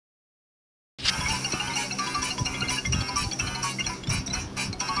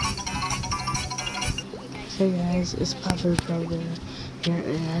Hey guys, it's Papa Brother here,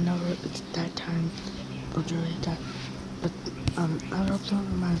 and I know it's that time, or really that, but I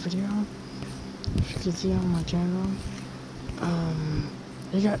uploaded my video, as you can see on my channel,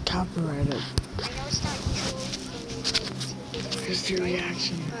 it got copyrighted. I know it's not usual for me to Just your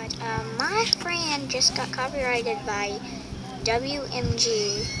reaction. But my friend just got copyrighted by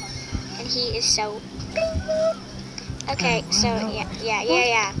WMG, and he is so. Okay, so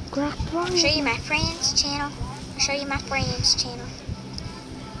yeah. I'll show you my friend's channel.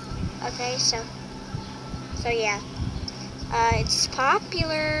 Okay, so yeah. It's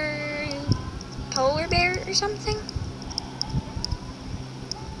Popular Polar Bear or something.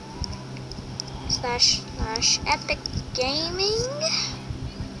 / Epic Gaming.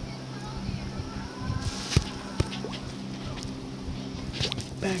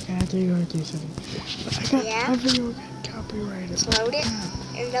 Back after you already do something. I got my video got copyrighted. Let's load it.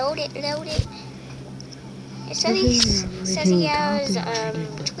 Load it. It says he has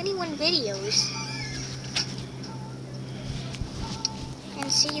 21 videos.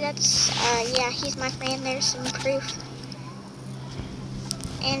 And see, that's yeah, he's my friend. There's some proof.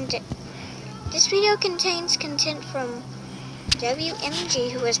 And this video contains content from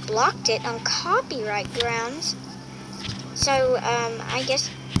WMG, who has blocked it on copyright grounds. So I guess.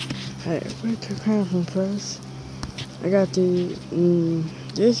 Hey, wait to come first. I got the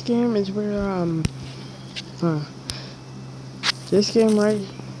this game is where this game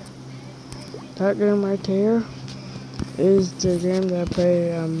that game right there is the game that I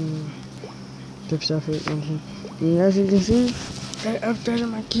play the stuff it mentioned. And as you can see, I updated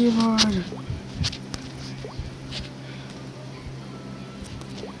my keyboard.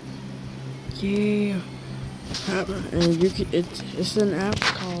 Yeah. And you can, it's an app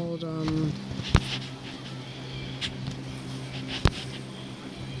called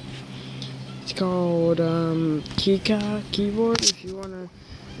Keyboard. If you wanna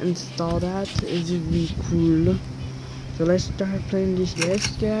install that, it would be cool. So let's start playing this. Yes,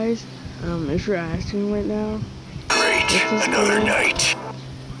 guys. If you're asking right now, great, another night.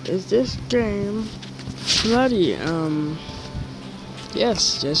 Is this game bloody?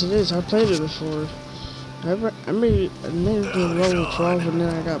 Yes, it is. I played it before. I made it to level 12 and then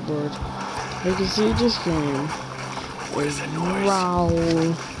I got bored. You can see this game is raw.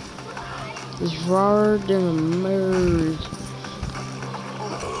 It's rawer than a merge.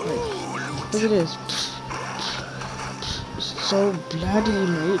 Look at this. It's so bloody,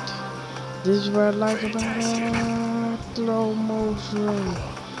 mate. This is what I like about it. Slow motion.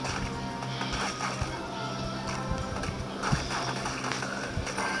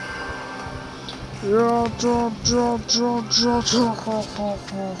 Yeah, draw.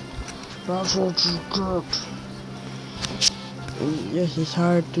 That's what you get. And yes, it's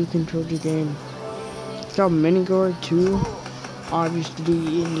hard to control the game. It's called Minigore 2,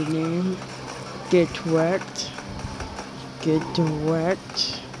 obviously in the name. Get wrecked.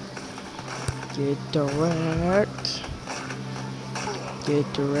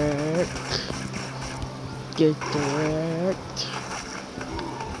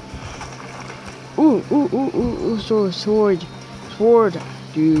 Ooh, sword.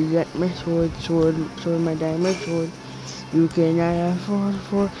 Do you get my sword, my diamond sword? You cannot afford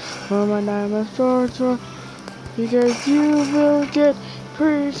for my diamond sword, because you will get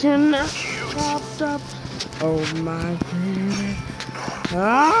freaking chopped up. Oh my goodness.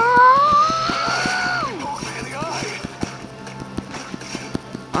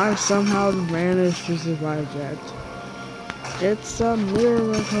 I somehow managed to survive that. It's a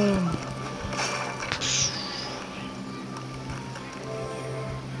miracle.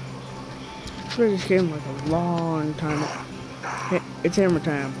 I played this game like a long time. Hey, it's hammer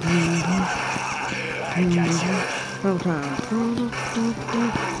time.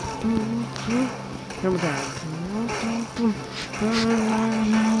 Hammer time.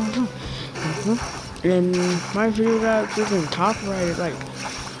 And my video got freaking copyrighted. Like,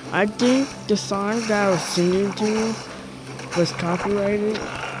 I think the song that I was singing to was copyrighted.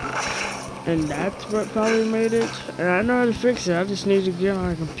 And that's what probably made it. And I know how to fix it. I just need to get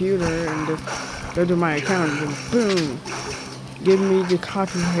on a computer and just go to my account and boom, give me the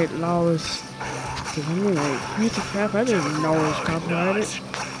copyright laws. Cause I mean, like, what the crap? I didn't know it was copyrighted.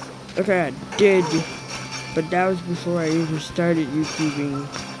 Okay, I did, but that was before I even started YouTubing.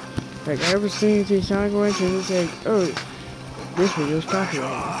 Like, I was listening to the song going and it's like, oh, this video's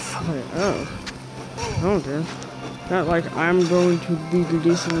copyrighted. I'm like, oh, okay. Not like I'm going to be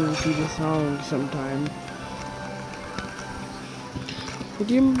listening to the song sometime. But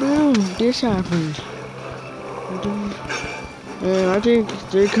then boom, this happened. And I think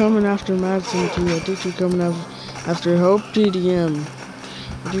they're coming after Madsen too. I think they're coming after Hope TDM.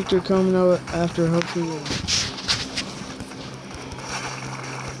 I think they're coming out after Hope TDM.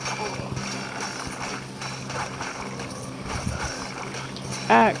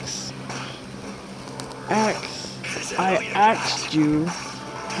 Axe, I asked you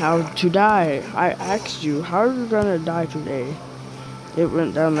how to die. I asked you, how are you gonna die today? It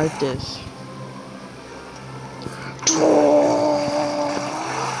went down like this.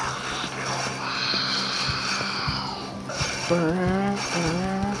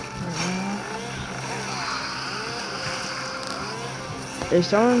 If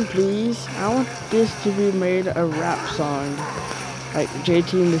someone please, I want this to be made a rap song. Like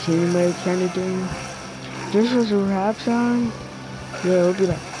JT and the Cinematic kind of thing. This was a rap song? Yeah, it would be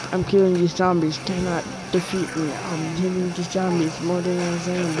like, I'm killing these zombies, cannot defeat me. I'm hitting these zombies more than a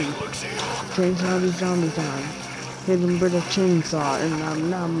zombie. Train zombies on. Hit them with a chainsaw and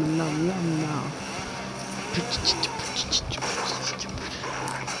nom.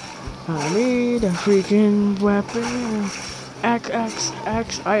 I need a freaking weapon. Axe,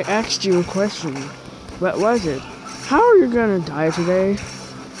 I asked you a question. What was it? How are you gonna die today?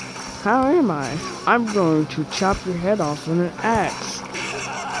 How am I? I'm going to chop your head off with an axe.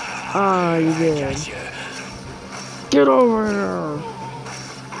 Ah, you did. Get over here!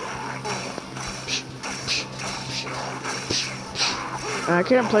 And I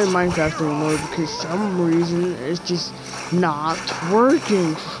can't play Minecraft anymore because some reason it's just not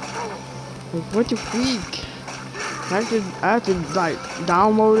working. Like, what the freak? I have to like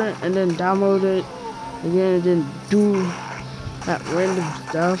download it and then download it again and then do that random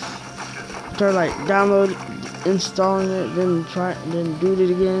stuff. Try like download, installing it, then do it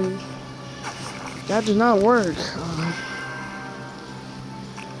again. That does not work.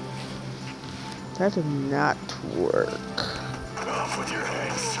 That does not work. Off with your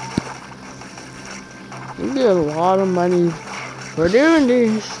heads. You get a lot of money for doing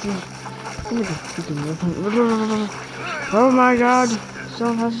this. Oh my god.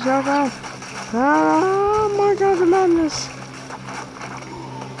 So much sugar. Oh my god, the madness.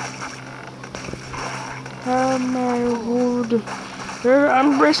 Oh my word.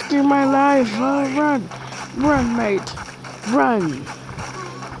 I'm risking my life. Oh, run. Run, mate. Run.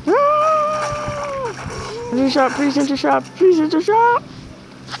 Ah! Please enter shop. Please enter shop.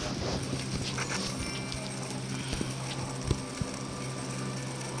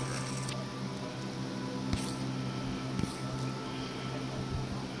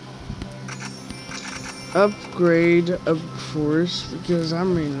 Upgrade, of course, because I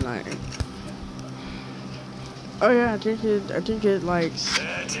mean, like, oh yeah, I think it like,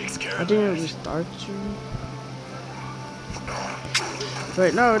 That takes care I of think it restarts you.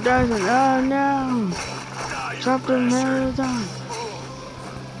 Wait, no, it doesn't. Oh no! Something marathon.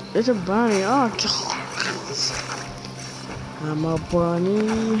 It's a bunny. Oh, I'm a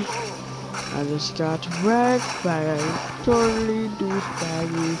bunny. I just got wrecked by a totally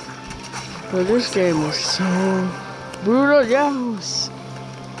douchebaggy. But this game is so brutal. Yes,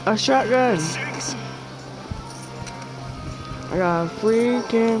 a shotgun. I got a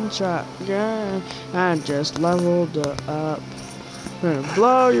freaking shotgun. I just leveled it up. I'm gonna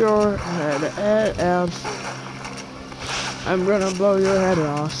blow your head off. I'm gonna blow your head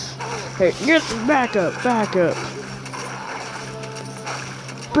off. Hey, get back up, back up.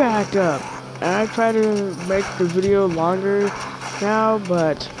 Back up. And I tried to make the video longer now,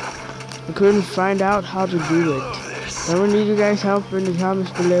 but I couldn't find out how to do it. I would need you guys' help in the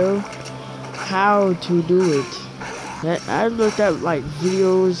comments below how to do it. I looked at like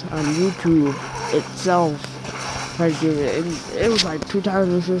videos on YouTube itself. It was like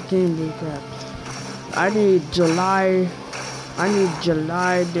 2015 recap. I need July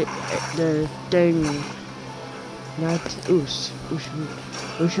the thing. Not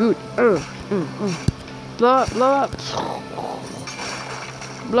shoot. Blow up.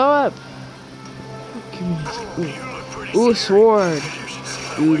 Blow up. Give me this. Ooh, sword.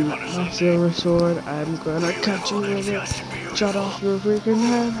 Ooh, my silver sword. I'm gonna cut you with it. Shut off your freaking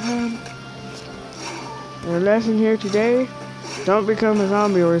head. And the lesson here today, don't become a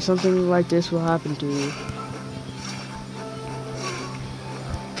zombie or something like this will happen to you.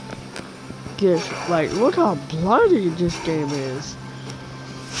 Like, look how bloody this game is.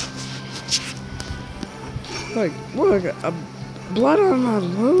 Like, look, blood on my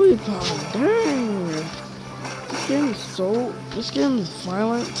lollipop. Dang. This game is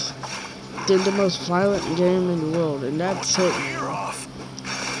violent. It's the most violent game in the world, and that's it.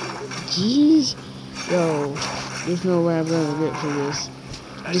 Jeez. Yo, there's no way I'm gonna get through this.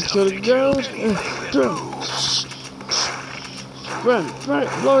 Just gotta go. Run,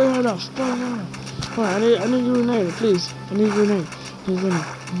 blow your head off, blow your head off. Come on, I need a grenade, please. I need a grenade. Please run.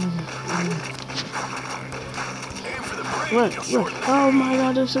 Run. Oh my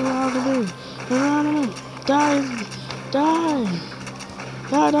god, they're surrounding me. They're surrounding me. Die.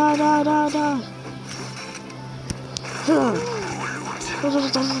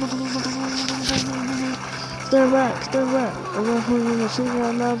 Stand back. I'm not putting in the machine gun,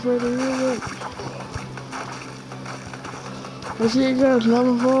 I'm not afraid to use it. Machine guns,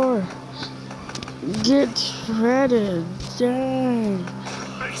 number 4. Get shredded. Dang.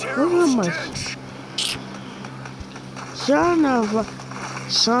 Look at my... Son of a...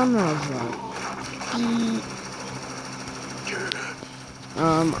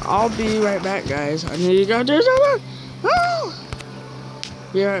 I'll be right back, guys. I need to go do something. Oh!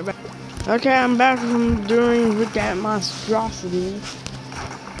 Be right back. Okay, I'm back from doing with that monstrosity.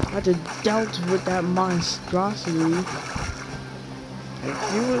 I had to dealt with that monstrosity.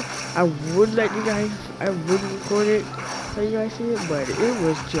 I would let you guys, I would record it, let you guys see it, but it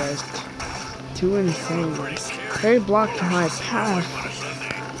was just too insane. They blocked my path.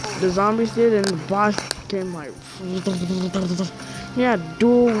 The zombies did, and the boss came like, yeah,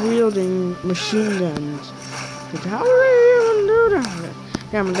 dual wielding machine guns. Like, how would they even do that?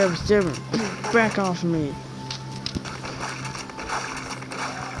 Yeah, I'm level 7. Back off me.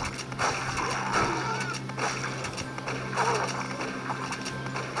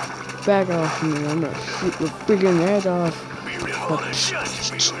 Back off me. I'm gonna shoot your freaking head off.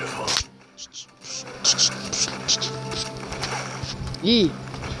 Yeah.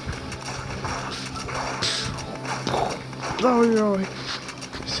 Blow your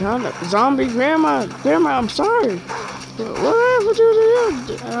zombie grandma, I'm sorry. What happened to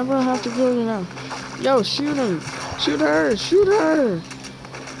you? I'm gonna have to kill you now. Yo, shoot him. Shoot her.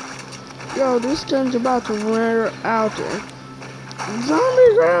 Yo, this gun's about to wear out.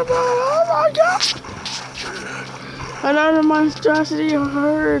 Zombie grandma, oh my god! Another monstrosity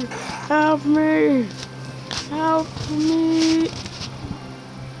herd. Help me. Help me.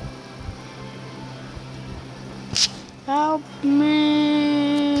 Help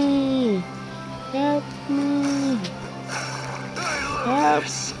me. Help me. Help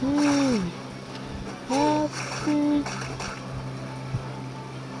me. Help me.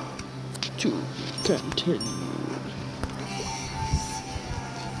 To continue.